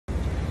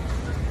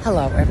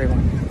Hello,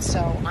 everyone. So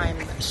I'm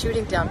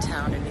shooting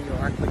downtown in New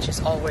York, which is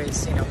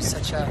always,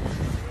 such a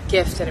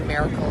gift and a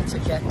miracle to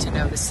get to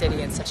know the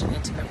city in such an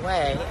intimate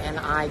way. And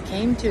I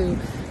came to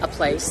a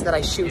place that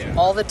I shoot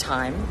all the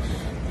time,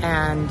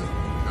 and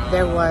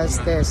there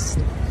was this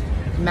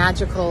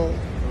magical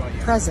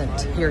present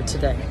here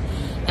today.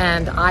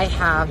 And I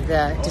have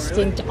the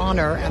distinct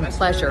honor and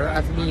pleasure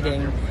of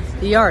meeting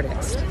the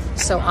artist.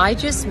 So I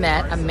just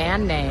met a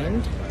man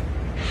named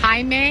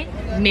Jaime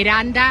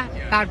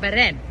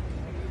Miranda-Bambarén.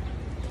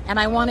 And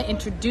I want to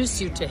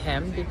introduce you to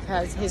him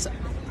because his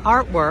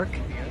artwork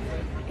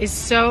is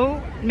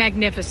so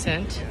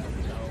magnificent,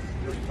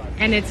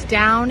 and it's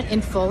down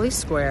in Foley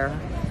Square,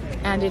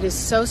 and it is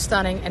so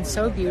stunning and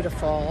so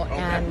beautiful.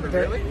 And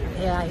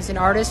he's an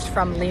artist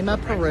from Lima,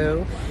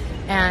 Peru,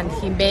 and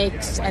he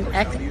makes and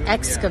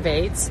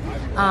excavates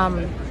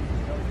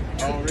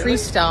tree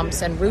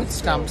stumps and root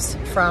stumps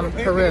from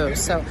Peru.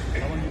 So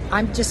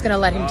I'm just going to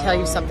let him tell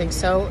you something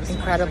so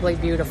incredibly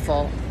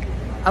beautiful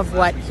of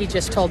what he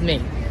just told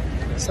me.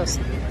 So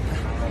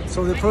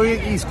the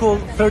project is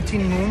called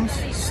 13 Moons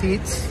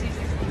Seeds.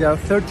 There are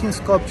 13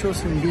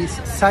 sculptures in this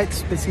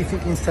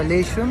site-specific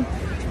installation,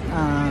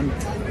 and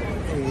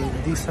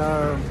these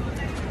are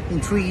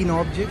intriguing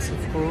objects,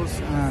 of course.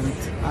 And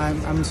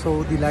I'm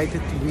so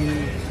delighted to be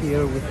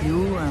here with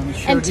you and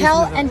share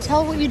and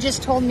tell what you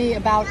just told me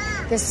about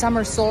the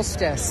summer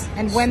solstice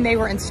and when they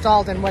were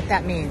installed and what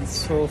that means.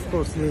 So, of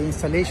course, the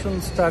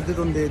installation started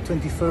on the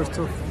 21st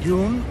of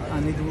June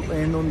and it will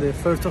end on the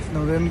 1st of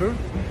November.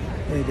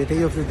 The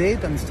day of the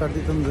date, and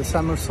started on the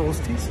summer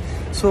solstice,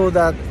 so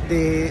that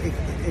the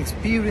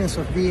experience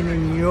of being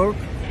in New York,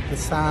 the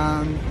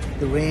sun,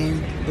 the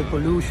rain, the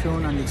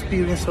pollution, and the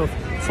experience of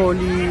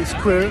Foley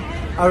Square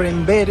are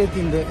embedded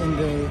in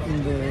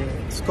the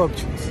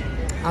sculptures.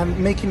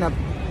 I'm making a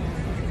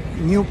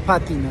new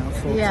patina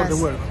for the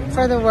work.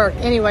 For the work.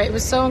 Anyway, it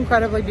was so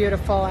incredibly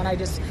beautiful, and I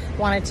just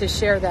wanted to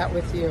share that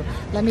with you.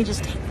 Let me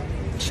just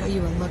show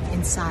you a look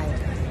inside.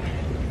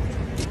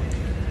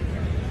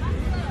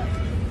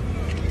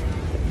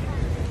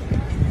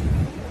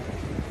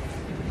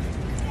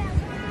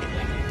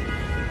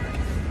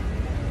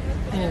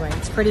 Anyway,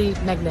 it's pretty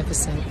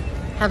magnificent.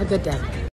 Have a good day.